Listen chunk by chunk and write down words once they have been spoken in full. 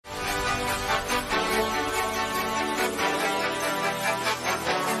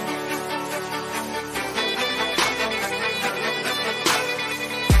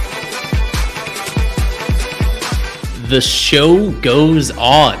The show goes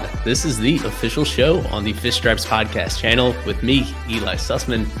on. This is the official show on the Fish Stripes podcast channel with me, Eli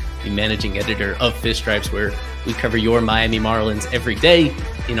Sussman, the managing editor of Fish Stripes, where we cover your Miami Marlins every day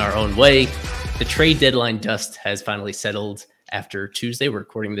in our own way. The trade deadline dust has finally settled after Tuesday. We're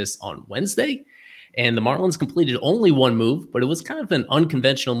recording this on Wednesday, and the Marlins completed only one move, but it was kind of an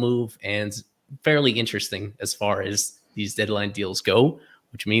unconventional move and fairly interesting as far as these deadline deals go,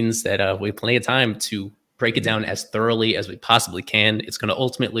 which means that we have plenty of time to break it down as thoroughly as we possibly can. It's going to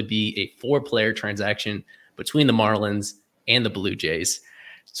ultimately be a 4-player transaction between the Marlins and the Blue Jays.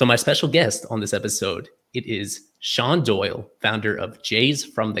 So my special guest on this episode, it is Sean Doyle, founder of Jays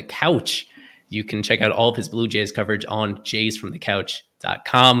from the Couch. You can check out all of his Blue Jays coverage on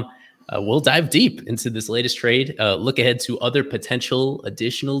jaysfromthecouch.com. We'll dive deep into this latest trade, look ahead to other potential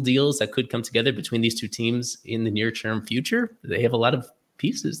additional deals that could come together between these two teams in the near-term future. They have a lot of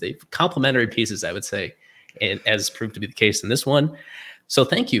pieces. They've complementary pieces, I would say, and as proved to be the case in this one. So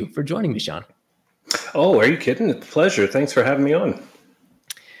thank you for joining me, Sean. Oh, are you kidding? It's a pleasure. Thanks for having me on.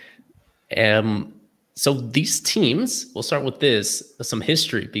 So these teams, we'll start with this, some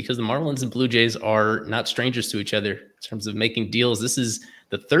history, because the Marlins and Blue Jays are not strangers to each other in terms of making deals. This is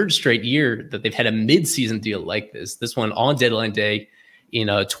the third straight year that they've had a mid-season deal like this. This one on deadline day in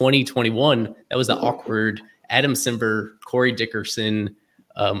 2021. That was the awkward Adam Simber, Corey Dickerson.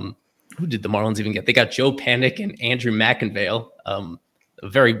 Who did the Marlins even get? They got Joe Panik and Andrew McInvale. A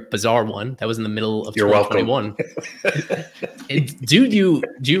very bizarre one. That was in the middle of 2021. Do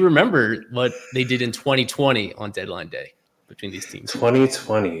you remember what they did in 2020 on deadline day between these teams?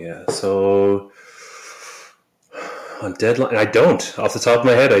 2020, yeah. So on deadline, I don't. Off the top of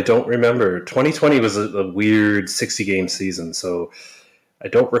my head, I don't remember. 2020 was a weird 60-game season, so I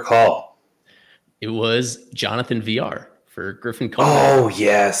don't recall. It was Jonathan VR for Griffin Conrad. Oh,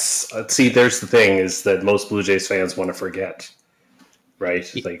 yes. See, there's the thing, is that most Blue Jays fans want to forget, right?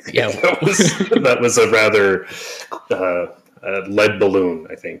 Like, yeah. that was a rather lead balloon,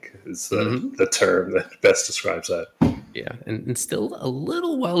 I think, is the term that best describes that. Yeah, and still a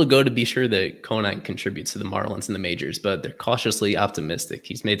little while ago to be sure that Conine contributes to the Marlins in the majors, but they're cautiously optimistic.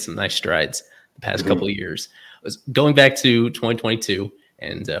 He's made some nice strides the past couple of years. Going back to 2022,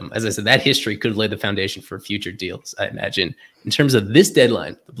 and as I said, that history could lay the foundation for future deals, I imagine. In terms of this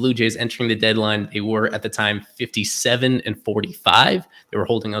deadline, the Blue Jays entering the deadline, they were at the time 57-45. They were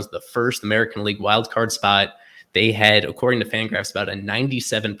holding on to the first American League wildcard spot. They had, according to Fangraphs, about a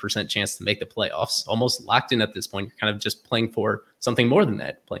 97% chance to make the playoffs, almost locked in at this point. You're kind of just playing for something more than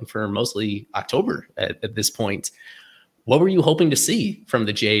that, playing for mostly October at this point. What were you hoping to see from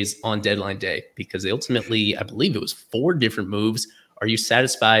the Jays on deadline day? Because they ultimately, I believe it was 4 different moves. Are you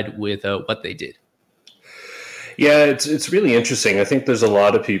satisfied with what they did? Yeah, it's really interesting. I think there's a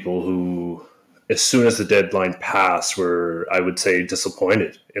lot of people who, as soon as the deadline passed, were, I would say,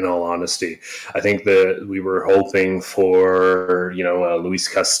 disappointed, in all honesty. I think that we were hoping for, Luis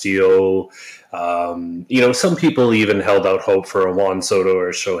Castillo. Some people even held out hope for a Juan Soto or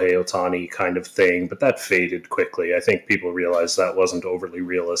Shohei Ohtani kind of thing, but that faded quickly. I think people realized that wasn't overly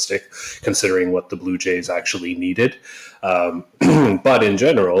realistic, considering what the Blue Jays actually needed. But in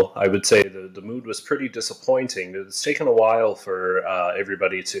general, I would say the mood was pretty disappointing. It's taken a while for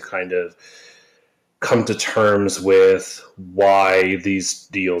everybody to kind of come to terms with why these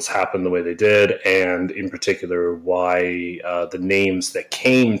deals happened the way they did, and in particular, why the names that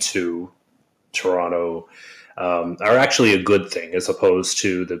came to Toronto are actually a good thing, as opposed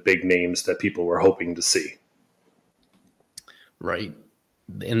to the big names that people were hoping to see. Right.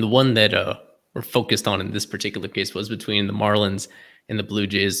 And the one that we're focused on in this particular case was between the Marlins and the Blue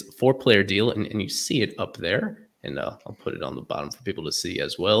Jays, 4-player deal. And you see it up there, and I'll put it on the bottom for people to see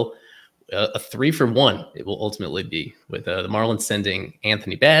as well. A 3-for-1 it will ultimately be, with the Marlins sending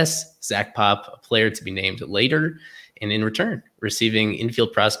Anthony Bass, Zach Pop, a player to be named later, and in return receiving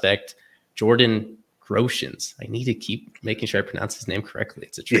infield prospect Jordan Groshans. I need to keep making sure I pronounce his name correctly.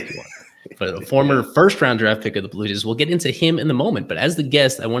 It's a tricky one. But a former first-round draft pick of the Blue Jays. We'll get into him in the moment. But as the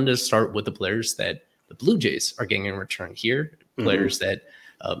guest, I wanted to start with the players that the Blue Jays are getting in return here. Players that,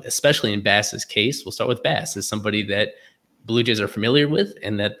 especially in Bass's case, we'll start with Bass, as somebody that Blue Jays are familiar with,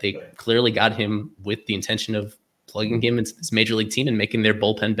 and that they clearly got him with the intention of plugging him into this major league team and making their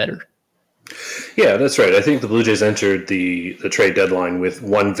bullpen better. Yeah, that's right. I think the Blue Jays entered the trade deadline with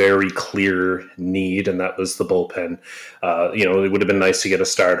one very clear need, and that was the bullpen. It would have been nice to get a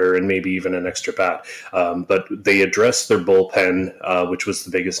starter and maybe even an extra bat, but they addressed their bullpen, which was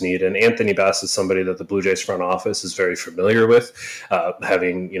the biggest need. And Anthony Bass is somebody that the Blue Jays front office is very familiar with,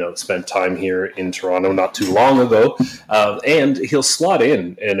 having spent time here in Toronto not too long ago, and he'll slot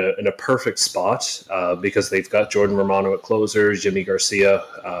in a perfect spot because they've got Jordan Romano at closer, Jimmy Garcia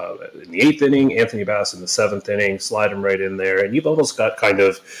in the eighth inning, Anthony Bass in the seventh inning, slide him right in there. And you've almost got kind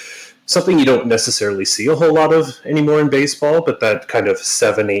of something you don't necessarily see a whole lot of anymore in baseball, but that kind of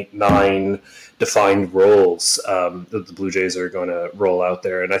 7, 8, 9 defined roles that the Blue Jays are going to roll out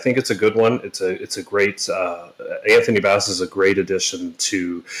there. And I think it's a good one. It's a great, Anthony Bass is a great addition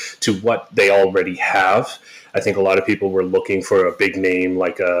to what they already have. I think a lot of people were looking for a big name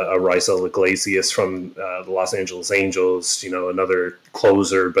like a Raisel Iglesias from the Los Angeles Angels, another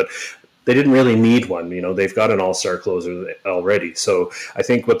closer, but they didn't really need one. They've got an all-star closer already. So I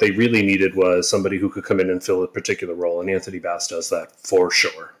think what they really needed was somebody who could come in and fill a particular role, and Anthony Bass does that for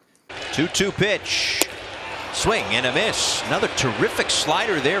sure. 2-2 pitch. Swing and a miss. Another terrific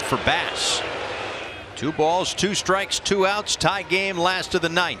slider there for Bass. 2 balls, 2 strikes, 2 outs. Tie game, last of the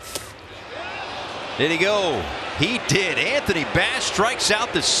ninth. Did he go? He did. Anthony Bass strikes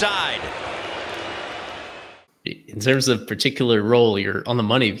out the side. In terms of particular role, you're on the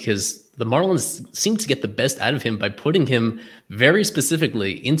money because the Marlins seem to get the best out of him by putting him very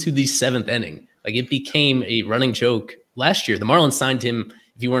specifically into the 7th inning. Like, it became a running joke last year. The Marlins signed him,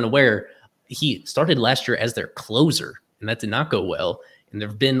 if you weren't aware, he started last year as their closer, and that did not go well. And there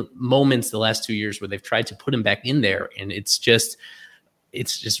have been moments the last 2 years where they've tried to put him back in there, and it's just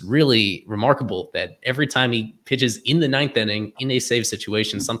really remarkable that every time he pitches in the 9th inning in a save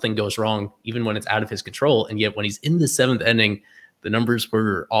situation, something goes wrong, even when it's out of his control. And yet when he's in the 7th inning, the numbers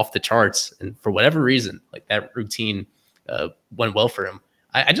were off the charts. And for whatever reason, like, that routine went well for him.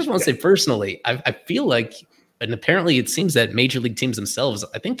 I just want to say personally, I feel like, and apparently it seems that major league teams themselves,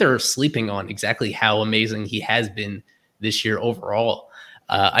 I think they're sleeping on exactly how amazing he has been this year overall.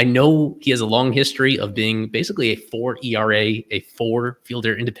 I know he has a long history of being basically a 4 ERA, a 4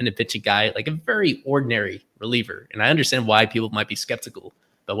 fielder, independent pitching guy, like a very ordinary reliever. And I understand why people might be skeptical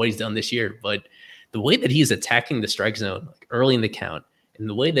about what he's done this year. But the way that he is attacking the strike zone like early in the count, and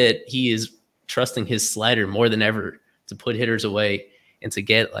the way that he is trusting his slider more than ever to put hitters away and to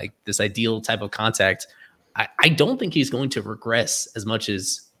get like this ideal type of contact, I don't think he's going to regress as much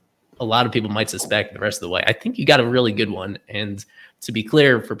as a lot of people might suspect the rest of the way. I think you got a really good one. And to be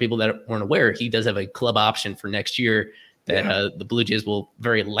clear, for people that weren't aware, he does have a club option for next year that the Blue Jays will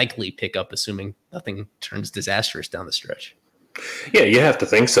very likely pick up, assuming nothing turns disastrous down the stretch. Yeah, you have to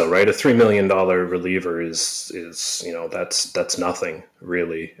think so, right? A $3 million reliever is that's nothing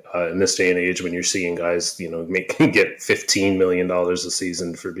really in this day and age when you're seeing guys get $15 million a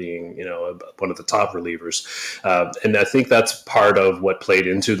season for being one of the top relievers, and I think that's part of what played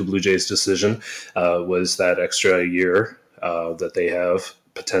into the Blue Jays' decision was that extra year that they have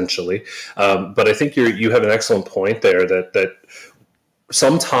potentially. But I think you have an excellent point there that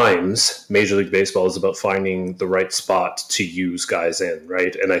sometimes Major League Baseball is about finding the right spot to use guys in,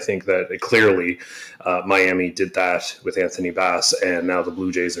 right? And I think that clearly Miami did that with Anthony Bass, and now the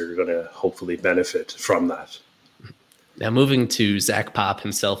Blue Jays are going to hopefully benefit from that. Now moving to Zach Pop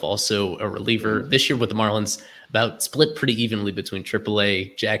himself, also a reliever this year with the Marlins, about split pretty evenly between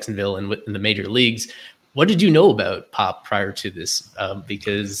AAA, Jacksonville, and in the major leagues. What did you know about Pop prior to this?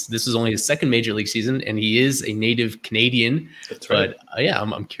 Because this was only his 2nd major league season, and he is a native Canadian. That's right. But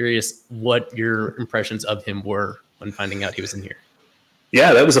I'm curious what your impressions of him were when finding out he was in here.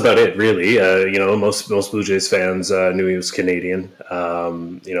 Yeah, that was about it, really. Most Blue Jays fans knew he was Canadian.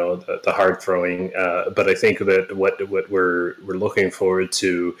 The hard throwing, but I think that what we're looking forward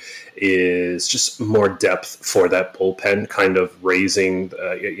to is just more depth for that bullpen, kind of raising.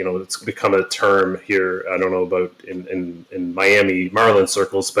 It's become a term here. I don't know about in Miami Marlins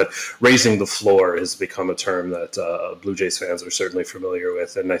circles, but raising the floor has become a term that Blue Jays fans are certainly familiar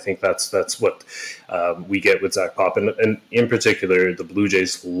with, and I think that's what we get with Zach Pop, and in particular the Blue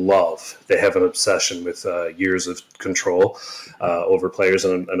Jays they have an obsession with years of control over players,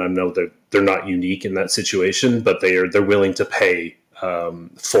 and I know that they're not unique in that situation, but they're willing to pay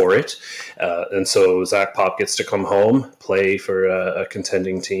for it, and so Zach Pop gets to come home, play for a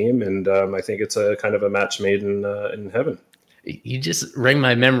contending team, and I think it's a kind of a match made in heaven. You just rang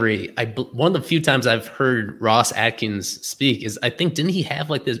my memory. One of the few times I've heard Ross Atkins speak is, I think, didn't he have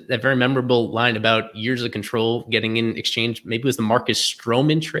like that very memorable line about years of control getting in exchange? Maybe it was the Marcus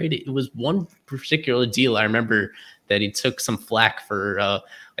Stroman trade. It was one particular deal I remember that he took some flack for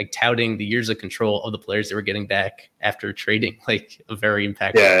like touting the years of control of the players they were getting back after trading like a very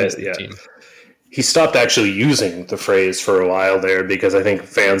impactful piece of the team. He stopped actually using the phrase for a while there because I think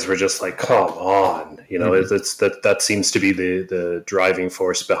fans were just like, come on, it's that seems to be the driving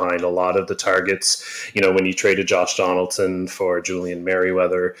force behind a lot of the targets. When you traded Josh Donaldson for Julian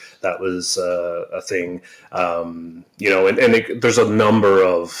Merriweather, that was a thing. There's a number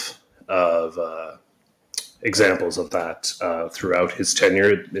of examples of that throughout his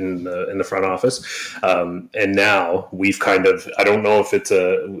tenure in the front office. And now we've kind of, I don't know if it's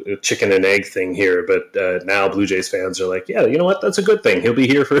a chicken and egg thing here, but now Blue Jays fans are like, yeah, you know what? That's a good thing. He'll be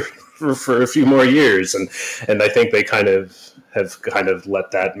here for a few more years. And I think they have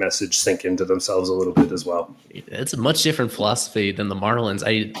let that message sink into themselves a little bit as well. It's a much different philosophy than the Marlins.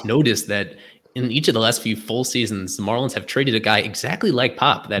 I noticed that in each of the last few full seasons, the Marlins have traded a guy exactly like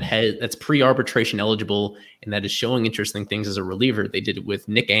Pop that's pre-arbitration eligible and that is showing interesting things as a reliever. They did it with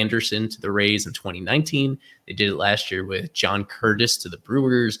Nick Anderson to the Rays in 2019. They did it last year with John Curtis to the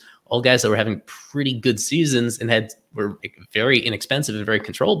Brewers. All guys that were having pretty good seasons and were very inexpensive and very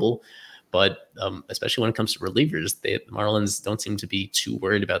controllable. But especially when it comes to relievers, the Marlins don't seem to be too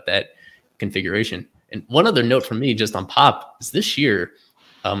worried about that configuration. And one other note from me just on Pop is this year,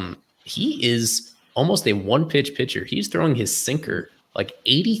 he is almost a one-pitch pitcher. He's throwing his sinker like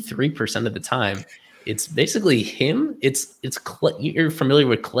 83% of the time. It's basically him. You're familiar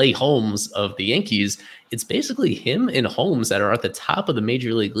with Clay Holmes of the Yankees. It's basically him and Holmes that are at the top of the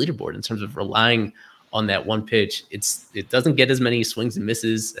major league leaderboard in terms of relying on that one pitch. It doesn't get as many swings and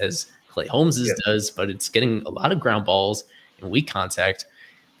misses as Clay Holmes's does, but it's getting a lot of ground balls and weak contact.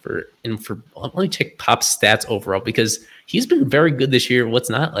 Let me check Pop's stats overall because he's been very good this year. What's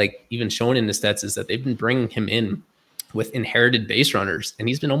not like even shown in the stats is that they've been bringing him in with inherited base runners, and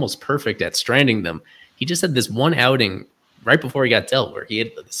he's been almost perfect at stranding them. He just had this one outing right before he got dealt where he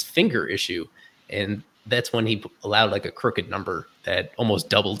had this finger issue, and that's when he allowed like a crooked number that almost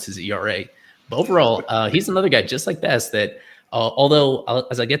doubled his ERA. But overall, he's another guy just like Bass that, although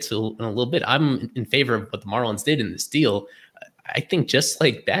as I get to in a little bit, I'm in favor of what the Marlins did in this deal. I think just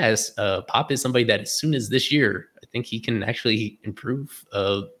like Bass, Pop is somebody that as soon as this year, I think he can actually improve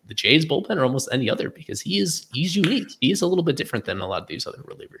the Jays bullpen or almost any other because he's unique. He is a little bit different than a lot of these other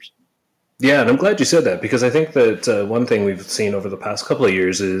relievers. Yeah, and I'm glad you said that because I think that one thing we've seen over the past couple of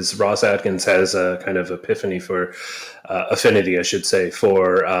years is Ross Atkins has a kind of affinity, I should say,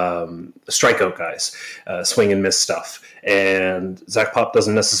 for strikeout guys, swing and miss stuff. And Zach Pop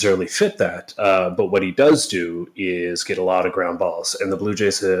doesn't necessarily fit that, but what he does do is get a lot of ground balls. And the Blue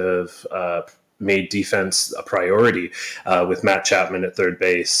Jays have made defense a priority with Matt Chapman at third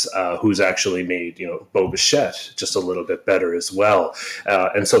base, who's actually made Bo Bichette just a little bit better as well.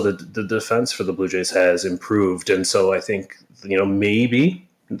 And so the defense for the Blue Jays has improved. And so I think maybe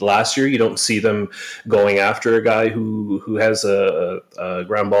last year you don't see them going after a guy who has a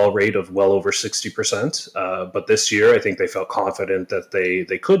ground ball rate of well over 60%. But this year I think they felt confident that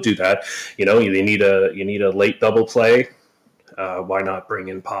they could do that. You need a late double play. Why not bring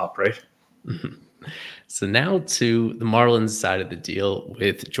in Pop, right? Mm-hmm. So now to the Marlins side of the deal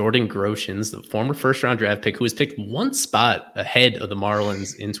with Jordan Groshans, the former first-round draft pick who was picked one spot ahead of the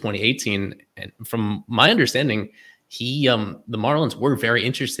Marlins in 2018. And from my understanding, the Marlins were very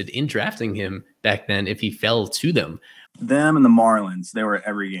interested in drafting him back then if he fell to them. Them and the Marlins, they were at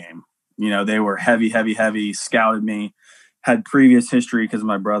every game. They were heavy, scouted me, had previous history because of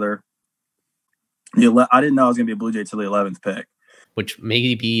my brother. I didn't know I was going to be a Blue Jay till the 11th pick. Which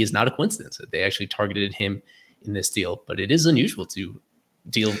maybe is not a coincidence that they actually targeted him in this deal. But it is unusual to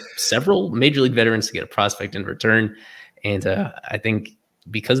deal several major league veterans to get a prospect in return. And I think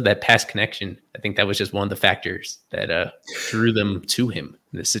because of that past connection, I think that was just one of the factors that drew them to him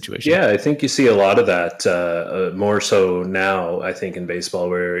in this situation. Yeah, I think you see a lot of that more so now, I think, in baseball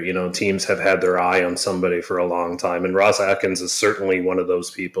where, teams have had their eye on somebody for a long time. And Ross Atkins is certainly one of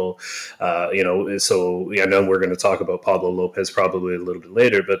those people, so I know we're going to talk about Pablo Lopez probably a little bit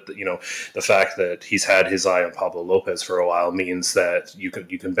later, but, the fact that he's had his eye on Pablo Lopez for a while means that you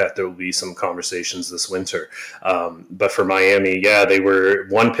can bet there will be some conversations this winter. But for Miami, yeah, they were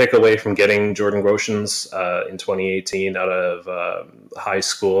one pick away from getting Jordan Groshans in 2018 out of high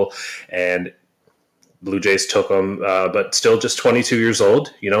school, and Blue Jays took him, but still just 22 years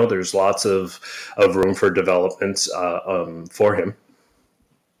old. There's lots of room for development for him.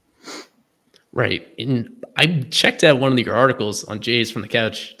 Right. And I checked out one of your articles on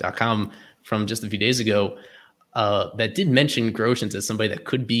jaysfromthecouch.com from just a few days ago that did mention Groshans as somebody that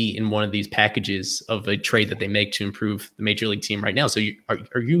could be in one of these packages of a trade that they make to improve the major league team right now. So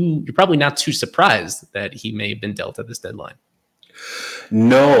you're probably not too surprised that he may have been dealt at this deadline.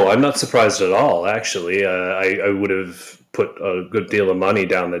 No, I'm not surprised at all, actually. I would have put a good deal of money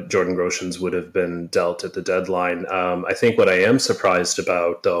down that Jordan Groshans would have been dealt at the deadline. I think what I am surprised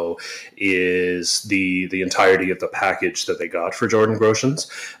about, though, is the entirety of the package that they got for Jordan Groshans.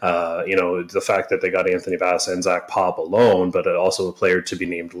 The fact that they got Anthony Bass and Zach Pop alone, but also a player to be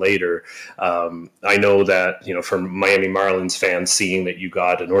named later. I know that, for Miami Marlins fans, seeing that you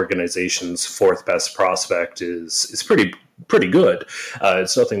got an organization's fourth best prospect is pretty good.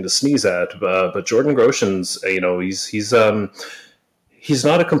 It's nothing to sneeze at. But Jordan Groshans, he's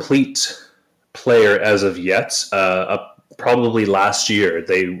not a complete player as of yet. Probably last year,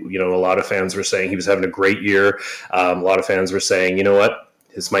 a lot of fans were saying he was having a great year. A lot of fans were saying, you know what?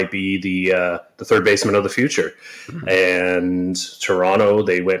 This might be the third baseman of the future. Mm-hmm. And Toronto,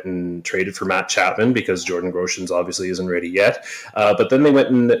 they went and traded for Matt Chapman because Jordan Groshans obviously isn't ready yet. But then they went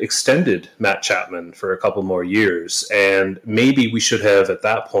and extended Matt Chapman for a couple more years. And maybe we should have at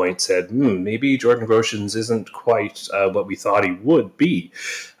that point said, maybe Jordan Groshans isn't quite what we thought he would be.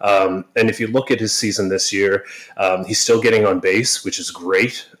 And if you look at his season this year, he's still getting on base, which is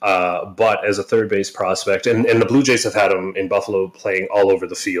great. But as a third base prospect, and the Blue Jays have had him in Buffalo playing all over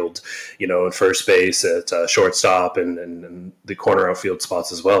the field, at first base, at shortstop, and the corner outfield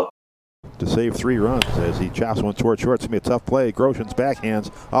spots as well. To save 3 runs as he chops one toward short. It's going to be a tough play. Groshans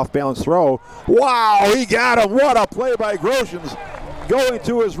backhands, off balance throw. Wow, he got him. What a play by Groshans, going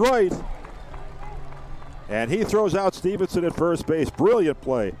to his right. And he throws out Stevenson at first base. Brilliant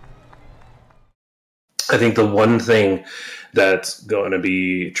play. I think the one thing that's going to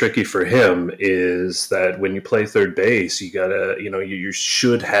be tricky for him is that when you play third base, you gotta, you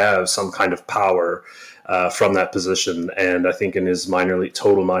should have some kind of power from that position. And I think in his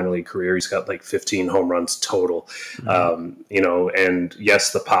total minor league career, he's got like 15 home runs total. Mm-hmm. And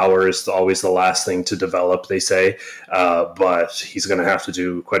yes, the power is always the last thing to develop, they say, but he's going to have to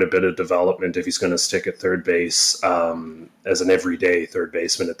do quite a bit of development if he's going to stick at third base as an everyday third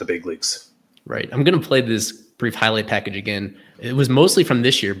baseman at the big leagues. Right. I'm going to play this brief highlight package again. It was mostly from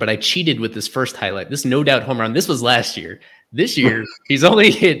this year, but I cheated with this first highlight. This no doubt home run. This was last year. This year, he's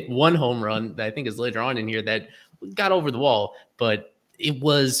only hit one home run that I think is later on in here that got over the wall. But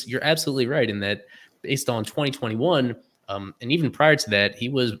you're absolutely right in that based on 2021, and even prior to that, he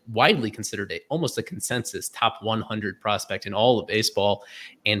was widely considered almost a consensus top 100 prospect in all of baseball.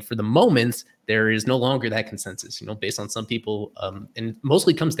 And for the moment, there is no longer that consensus, based on some people. And it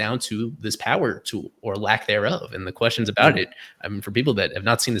mostly comes down to this power tool or lack thereof. And the questions about it, for people that have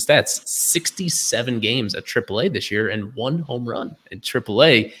not seen the stats, 67 games at AAA this year and 1 home run in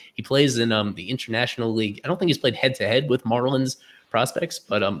AAA. He plays in the International League. I don't think he's played head-to-head with Marlins prospects,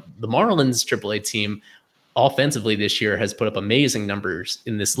 but the Marlins AAA team offensively this year has put up amazing numbers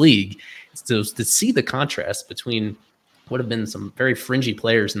in this league. So to see the contrast between what have been some very fringy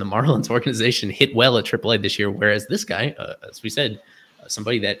players in the Marlins organization hit well at AAA this year, whereas this guy, as we said,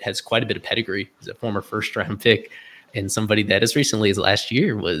 somebody that has quite a bit of pedigree, is a former first-round pick, and somebody that as recently as last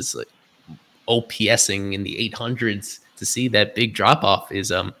year was OPSing in the 800s. To see that big drop-off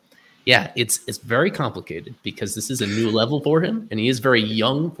is, it's very complicated because this is a new level for him, and he is very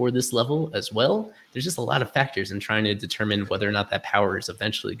young for this level as well. There's just a lot of factors in trying to determine whether or not that power is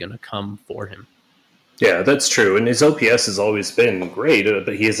eventually going to come for him. Yeah, that's true. And his OPS has always been great,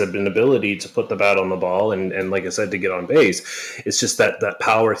 but he has an ability to put the bat on the ball and like I said, to get on base. It's just that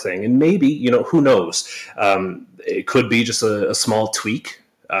power thing. And maybe, who knows? It could be just a small tweak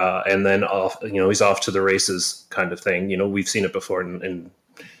and then he's off to the races kind of thing. We've seen it before in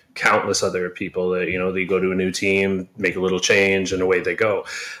countless other people that, they go to a new team, make a little change, and away they go.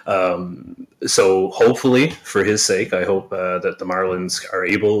 So hopefully, for his sake, I hope that the Marlins are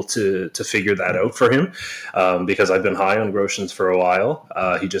able to figure that out for him, because I've been high on Groshans for a while.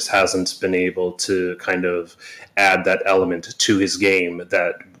 He just hasn't been able to kind of add that element to his game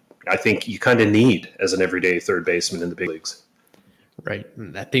that I think you kind of need as an everyday third baseman in the big leagues. Right.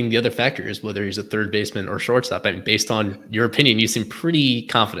 And that being the other factor is whether he's a third baseman or shortstop. I mean, based on your opinion, you seem pretty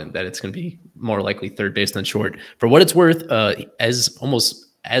confident that it's going to be more likely third base than short. For what it's worth, as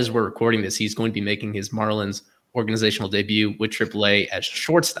we're recording this, he's going to be making his Marlins organizational debut with AAA as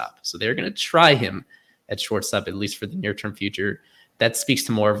shortstop. So they're going to try him at shortstop, at least for the near-term future. That speaks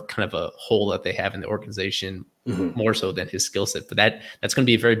to more of kind of a hole that they have in the organization, more so than his skill set. But that's going to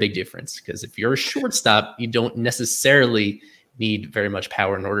be a very big difference, because if you're a shortstop, you don't necessarily need very much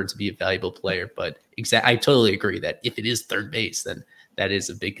power in order to be a valuable player. But I totally agree that if it is third base, then that is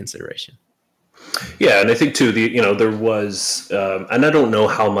a big consideration. Yeah, and I think too, there was, and I don't know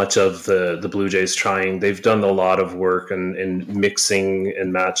how much of the Blue Jays trying. They've done a lot of work in mixing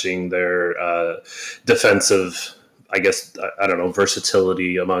and matching their defensive, I guess, I don't know,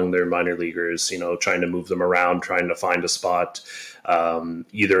 versatility among their minor leaguers, trying to move them around, trying to find a spot,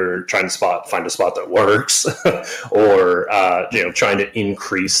 either trying to find a spot that works or, trying to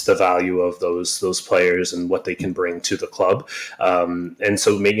increase the value of those players and what they can bring to the club. And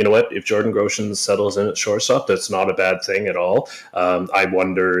so maybe, you know what, if Jordan Groshans settles in at shortstop, that's not a bad thing at all. I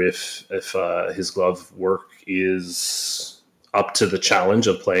wonder if his glove work is up to the challenge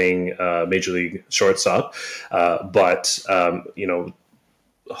of playing major league shortstop. But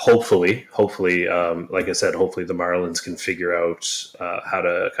hopefully, like I said, hopefully the Marlins can figure out how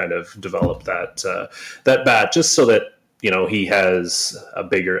to kind of develop that bat, just so that, he has a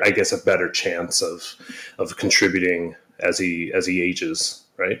better chance of contributing as he ages.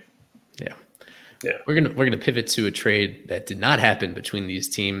 Right. Yeah. Yeah, we're gonna pivot to a trade that did not happen between these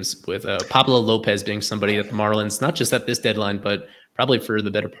teams, with Pablo Lopez being somebody that the Marlins, not just at this deadline, but probably for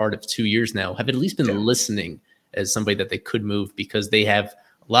the better part of 2 years now, have at least been listening as somebody that they could move, because they have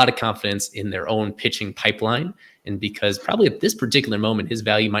a lot of confidence in their own pitching pipeline, and because probably at this particular moment, his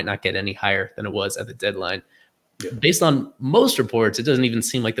value might not get any higher than it was at the deadline. Yeah. Based on most reports, it doesn't even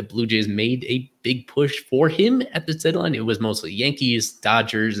seem like the Blue Jays made a big push for him at the deadline. It was mostly Yankees,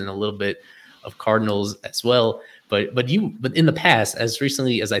 Dodgers, and a little bit of Cardinals as well. But in the past, as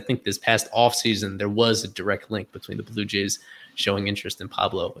recently as I think this past offseason, there was a direct link between the Blue Jays showing interest in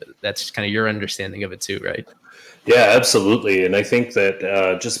Pablo. That's kind of your understanding of it too, right? Yeah, absolutely. And I think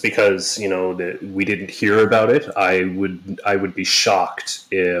that just because, that we didn't hear about it, I would be shocked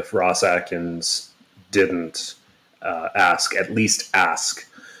if Ross Atkins didn't at least ask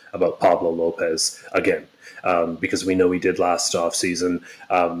about Pablo Lopez again. Because we know he did last offseason.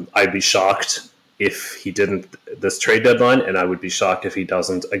 I'd be shocked if he didn't this trade deadline, and I would be shocked if he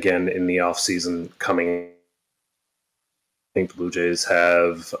doesn't again in the offseason coming. I think the Blue Jays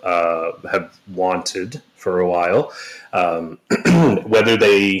have wanted for a while. Whether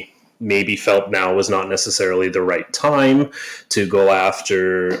they maybe felt now was not necessarily the right time to go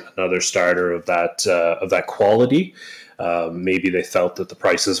after another starter of that quality. Maybe they felt that the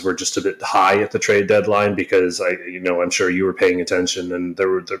prices were just a bit high at the trade deadline, because I'm sure you were paying attention, and there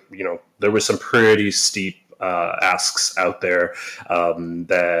were some pretty steep asks out there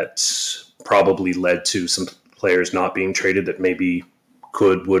that probably led to some players not being traded that maybe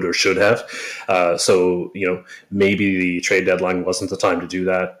could, would, or should have. So maybe the trade deadline wasn't the time to do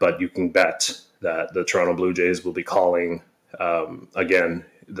that, but you can bet that the Toronto Blue Jays will be calling again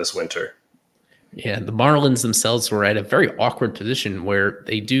this winter. Yeah, the Marlins themselves were at a very awkward position where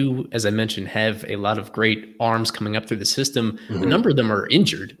they do, as I mentioned, have a lot of great arms coming up through the system. Mm-hmm. A number of them are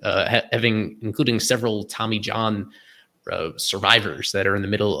injured, including several Tommy John survivors that are in the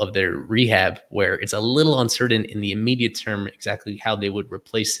middle of their rehab, where it's a little uncertain in the immediate term exactly how they would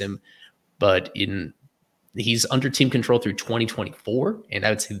replace him. But he's under team control through 2024, and I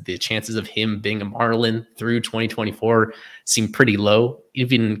would say the chances of him being a Marlin through 2024 seem pretty low.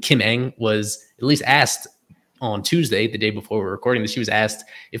 Even Kim Ng was at least asked on Tuesday, the day before we're recording this, she was asked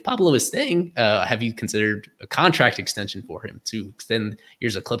if Pablo is staying, have you considered a contract extension for him to extend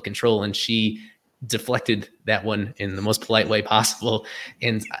years of club control? And she deflected that one in the most polite way possible.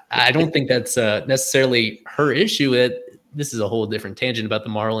 And I don't think that's necessarily her issue. This is a whole different tangent about the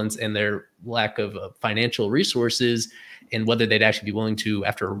Marlins and their lack of financial resources, and whether they'd actually be willing to,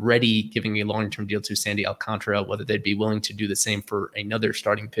 after already giving a long-term deal to Sandy Alcantara, whether they'd be willing to do the same for another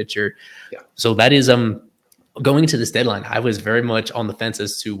starting pitcher. Yeah. So that is going into this deadline, I was very much on the fence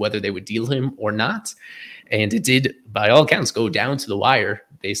as to whether they would deal him or not. And it did, by all accounts, go down to the wire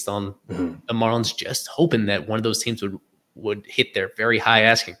based on the Marlins just hoping that one of those teams would hit their very high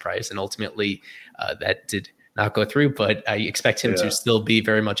asking price. And ultimately that did not go through, but I expect him to still be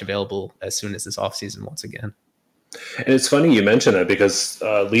very much available as soon as this offseason once again. And it's funny you mention that, because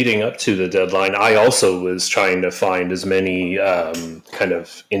leading up to the deadline, I also was trying to find as many kind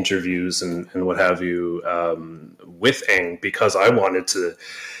of interviews and what have you with Ng, because I wanted to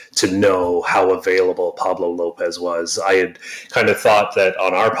know how available Pablo Lopez was. I had kind of thought that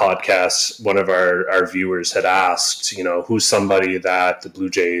on our podcast, one of our viewers had asked, who's somebody that the Blue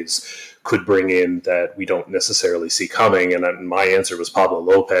Jays could bring in that we don't necessarily see coming. And my answer was Pablo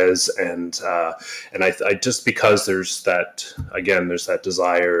Lopez, and I just because there's that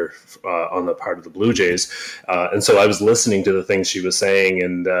desire on the part of the Blue Jays, and so I was listening to the things she was saying,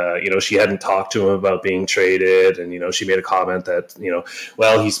 and she hadn't talked to him about being traded, and she made a comment that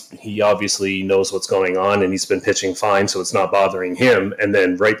well, he obviously knows what's going on, and he's been pitching fine, so it's not bothering him. And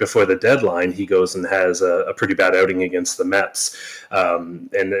then right before the deadline, he goes and has a pretty bad outing against the Mets.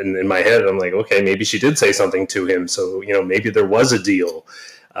 And in my head, I'm like, okay, maybe she did say something to him. So, maybe there was a deal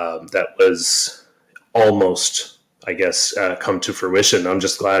that was almost, I guess, come to fruition. I'm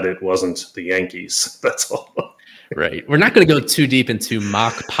just glad it wasn't the Yankees. That's all. Right. We're not going to go too deep into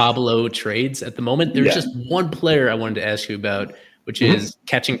mock Pablo trades at the moment. There's just one player I wanted to ask you about, which is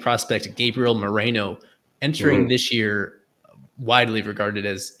catching prospect Gabriel Moreno, entering this year widely regarded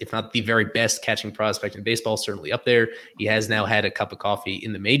as, if not the very best catching prospect in baseball, certainly up there. He has now had a cup of coffee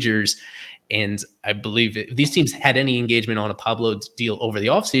in the majors. And I believe if these teams had any engagement on a Pablo deal over the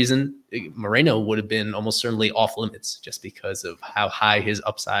offseason, Moreno would have been almost certainly off limits just because of how high his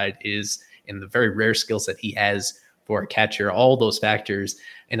upside is and the very rare skill set he has for a catcher, all those factors.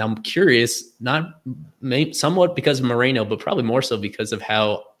 And I'm curious, somewhat because of Moreno, but probably more so because of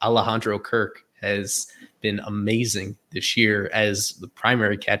how Alejandro Kirk has been amazing this year as the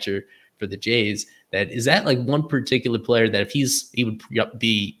primary catcher for the Jays. Is that like one particular player that if he would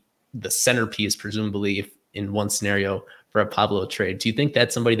be the centerpiece, presumably, if in one scenario for a Pablo trade? Do you think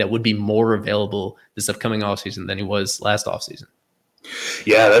that's somebody that would be more available this upcoming offseason than he was last offseason?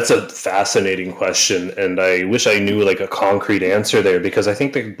 Yeah, that's a fascinating question, and I wish I knew like a concrete answer there, because I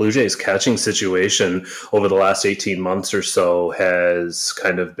think the Blue Jays catching situation over the last 18 months or so has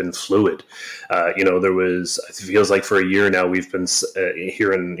kind of been fluid. It feels like for a year now we've been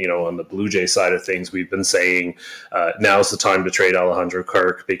hearing, on the Blue Jay side of things, we've been saying now's the time to trade Alejandro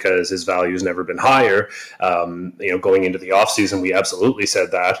Kirk because his value has never been higher. Going into the offseason, we absolutely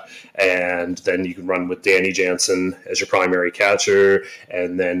said that, and then you can run with Danny Jansen as your primary catcher.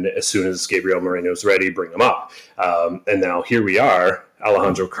 And then as soon as Gabriel Moreno is ready, bring him up. And now here we are.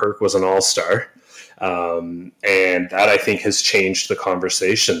 Alejandro Kirk was an all-star. And that, I think, has changed the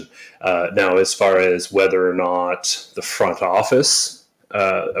conversation. Now, as far as whether or not the front office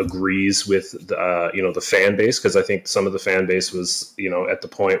agrees with the fan base, because I think some of the fan base was at the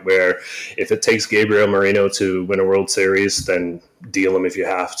point where if it takes Gabriel Moreno to win a World Series, then deal him if you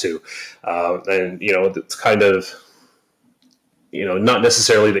have to. And it's kind of not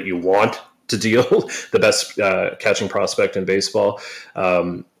necessarily that you want to deal the best catching prospect in baseball,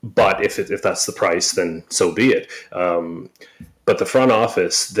 but if that's the price, then so be it. But the front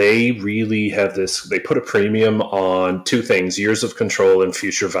office, they really have they put a premium on two things: years of control and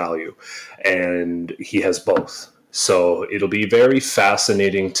future value, and he has both. So it'll be very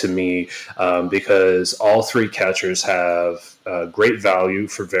fascinating to me because all three catchers have great value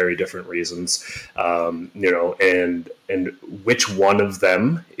for very different reasons, and which one of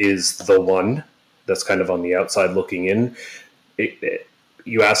them is the one that's kind of on the outside looking in.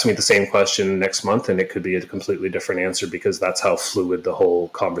 You ask me the same question next month, and it could be a completely different answer because that's how fluid the whole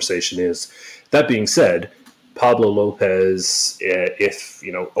conversation is. That being said, Pablo Lopez,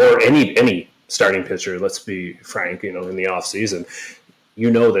 or any starting pitcher, let's be frank, in the offseason,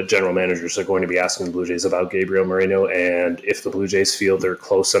 that general managers are going to be asking the Blue Jays about Gabriel Moreno. And if the Blue Jays feel they're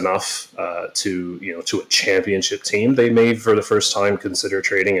close enough to a championship team, they may, for the first time, consider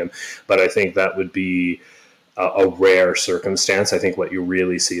trading him. But I think that would be a rare circumstance. I think what you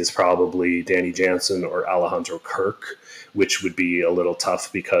really see is probably Danny Jansen or Alejandro Kirk, which would be a little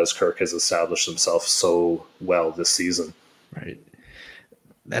tough because Kirk has established himself so well this season. Right.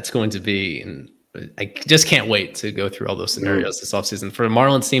 That's going to be, and I just can't wait to go through all those scenarios this offseason. For a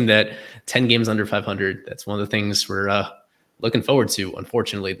Marlins team that 10 games under 500, that's one of the things we're looking forward to,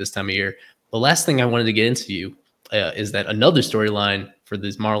 unfortunately, this time of year. The last thing I wanted to get into you is that another storyline for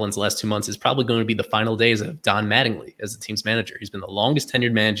these Marlins last 2 months is probably going to be the final days of Don Mattingly as the team's manager. He's been the longest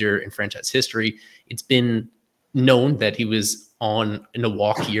tenured manager in franchise history. It's been known that he was in a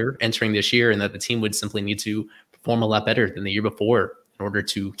walk year entering this year, and that the team would simply need to perform a lot better than the year before in order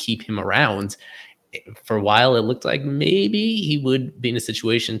to keep him around. For a while, it looked like maybe he would be in a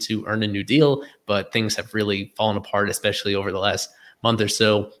situation to earn a new deal, but things have really fallen apart, especially over the last month or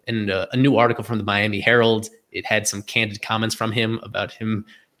so. In a new article from the Miami Herald, it had some candid comments from him about him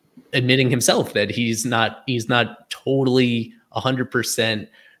admitting himself that he's not totally 100%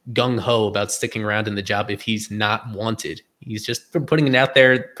 gung-ho about sticking around in the job if he's not wanted. He's just putting it out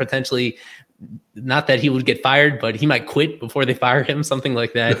there, potentially not that he would get fired, but he might quit before they fire him, something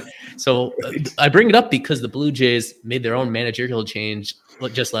like that. So I bring it up because the Blue Jays made their own managerial change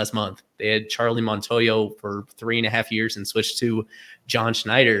just last month. They had Charlie Montoyo for 3.5 years and switched to John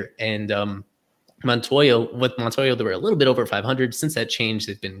Schneider. And Montoyo, they were a little bit over 500. Since that change,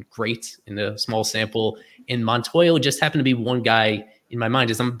 they've been great in a small sample. And Montoyo just happened to be one guy in my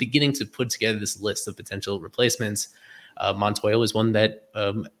mind as I'm beginning to put together this list of potential replacements. Montoyo is one that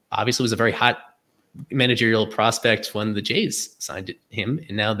obviously was a very hot managerial prospect when the Jays signed him.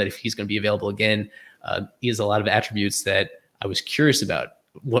 And now that if he's going to be available again, he has a lot of attributes that I was curious about.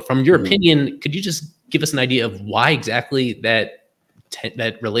 What, from your opinion, could you just give us an idea of why exactly that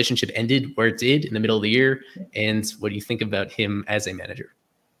relationship ended where it did in the middle of the year, and what do you think about him as a manager?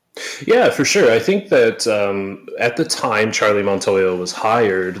 Yeah, for sure. I think that at the time Charlie Montoyo was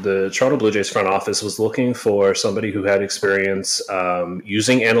hired, the Toronto Blue Jays front office was looking for somebody who had experience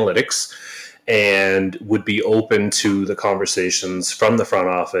using analytics and would be open to the conversations from the front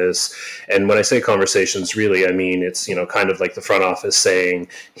office. And when I say conversations, really, I mean, it's, kind of like the front office saying,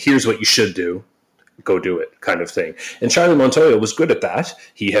 here's what you should do, go do it, kind of thing. And Charlie Montoyo was good at that.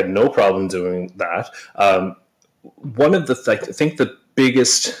 He had no problem doing that. One of I think the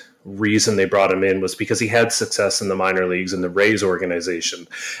biggest reason they brought him in was because he had success in the minor leagues in the Rays organization.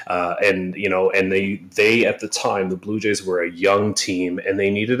 And they at the time, the Blue Jays were a young team, and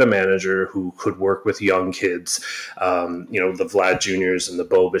they needed a manager who could work with young kids, the Vlad Juniors and the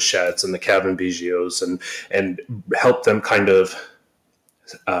Bo Bichette's and the Kevin Biggios, and help them kind of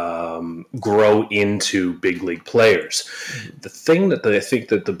grow into big league players. The thing that I think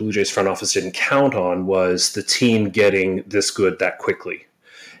that the Blue Jays front office didn't count on was the team getting this good that quickly.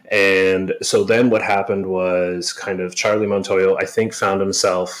 And so then what happened was kind of Charlie Montoyo, I think, found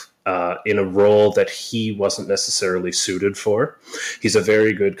himself in a role that he wasn't necessarily suited for. He's a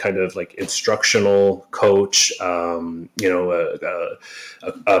very good kind of like instructional coach, a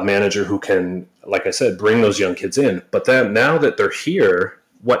manager who can, like I said, bring those young kids in. But then now that they're here,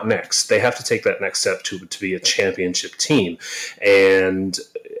 what next? They have to take that next step to be a championship team. And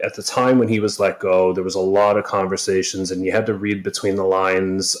at the time when he was let go, there was a lot of conversations, and you had to read between the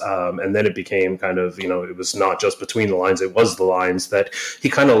lines. And then it became kind of, it was not just between the lines, it was the lines, that he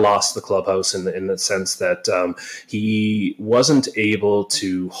kind of lost the clubhouse in the sense that he wasn't able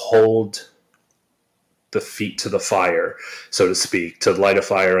to hold the feet to the fire, so to speak, to light a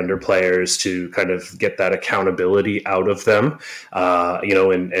fire under players, to kind of get that accountability out of them.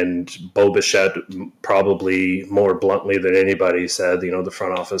 And Bo Bichette probably more bluntly than anybody said, the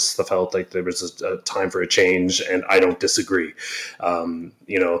front office felt like there was a time for a change, and I don't disagree.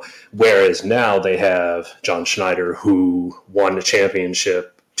 Whereas now they have John Schneider, who won a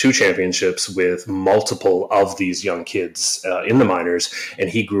championship, 2 championships with multiple of these young kids in the minors, and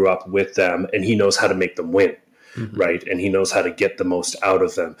he grew up with them, and he knows how to make them win, right? And he knows how to get the most out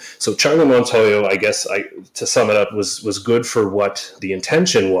of them. So Charlie Montoyo, I guess, to sum it up, was good for what the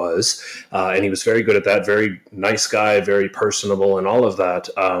intention was, and he was very good at that. Very nice guy, very personable, and all of that.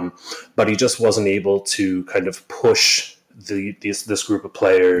 But he just wasn't able to kind of push this group of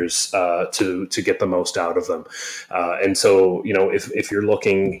players to get the most out of them. And so, if you're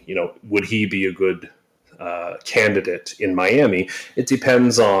looking, would he be a good candidate in Miami? It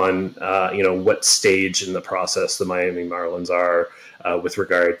depends on, what stage in the process the Miami Marlins are with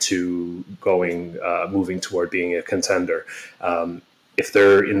regard to moving toward being a contender. If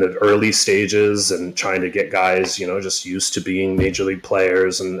they're in the early stages and trying to get guys, just used to being major league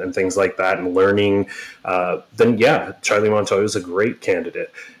players and things like that and learning, then yeah, Charlie Montoyo is a great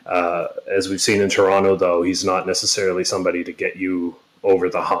candidate. As we've seen in Toronto, though, he's not necessarily somebody to get you over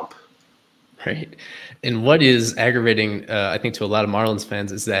the hump. Right. And what is aggravating, I think, to a lot of Marlins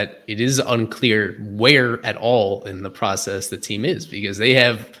fans is that it is unclear where at all in the process the team is, because they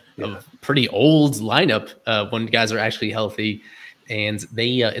have a pretty old lineup when guys are actually healthy. And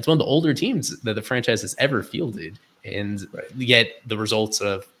it's one of the older teams that the franchise has ever fielded. And yet the results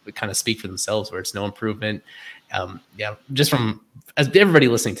kind of speak for themselves, where it's no improvement. Just from, as everybody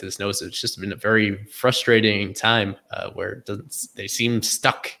listening to this knows, it's just been a very frustrating time where they seem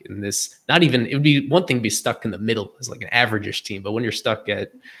stuck in this. Not even, it would be one thing to be stuck in the middle as like an average-ish team, but when you're stuck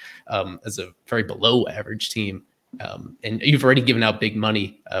at as a very below average team, and you've already given out big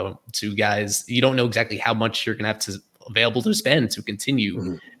money to guys, you don't know exactly how much you're going to have to available to spend to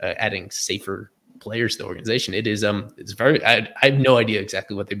continue adding safer players to the organization. It is it's very, I have no idea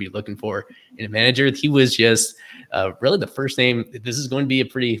exactly what they'd be looking for in a manager. He was just really the first name. This is going to be a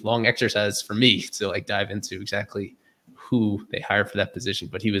pretty long exercise for me to like dive into exactly who they hire for that position,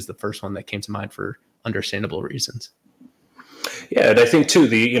 but he was the first one that came to mind for understandable reasons. Yeah, and I think too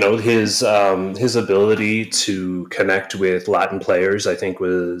his ability to connect with Latin players, I think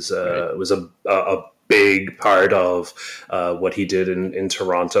was a big part of what he did in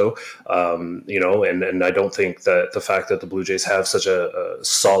Toronto, and I don't think that the fact that the Blue Jays have such a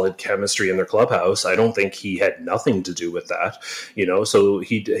solid chemistry in their clubhouse, I don't think he had nothing to do with that, so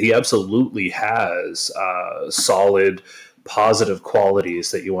he absolutely has solid positive qualities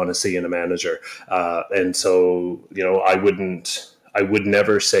that you want to see in a manager. And so, I would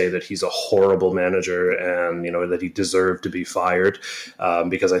never say that he's a horrible manager and, that he deserved to be fired.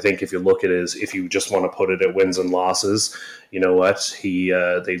 Because I think if you look at if you just want to put it at wins and losses, you know what?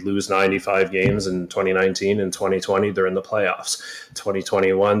 They lose 95 games in 2019 and 2020. They're in the playoffs.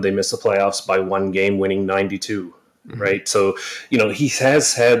 2021, they missed the playoffs by 1 game, winning 92. Right. So, he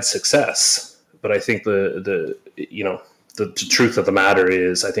has had success, but I think the truth of the matter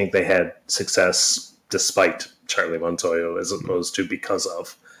is I think they had success despite Charlie Montoyo as opposed to because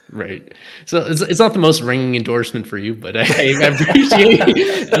of. Right. So it's not the most ringing endorsement for you, but I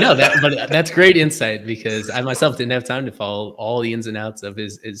appreciate but that's great insight, because I myself didn't have time to follow all the ins and outs of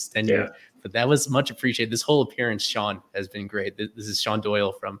his tenure. Yeah. But that was much appreciated. This whole appearance, Sean, has been great. This is Sean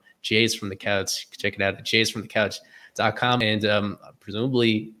Doyle from Jays from the Couch. Check it out at jaysfromthecouch.com. And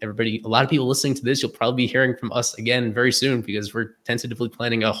presumably a lot of people listening to this, you'll probably be hearing from us again very soon, because we're tentatively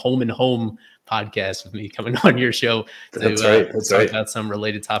planning a home and home podcast with me coming on your show to talk about some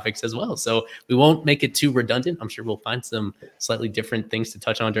related topics as well. So we won't make it too redundant. I'm sure we'll find some slightly different things to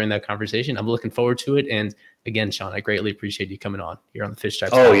touch on during that conversation. I'm looking forward to it. And again, Sean, I greatly appreciate you coming on here on the Fish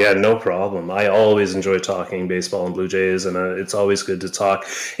Stripes. Oh, yeah, no problem. I always enjoy talking baseball and Blue Jays, and it's always good to talk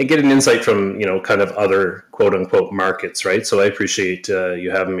and get an insight from, kind of other quote unquote markets, right? So I appreciate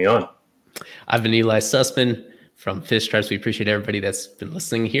you having me on. I've been Eli Sussman from Fish Stripes. We appreciate everybody that's been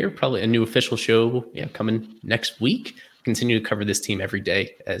listening here. Probably a new official show coming next week. Continue to cover this team every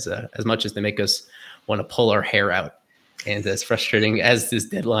day as much as they make us want to pull our hair out. And as frustrating as this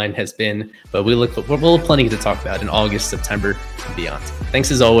deadline has been, but we'll have plenty to talk about in August, September, and beyond.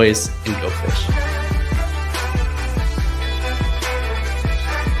 Thanks as always, and go Fish.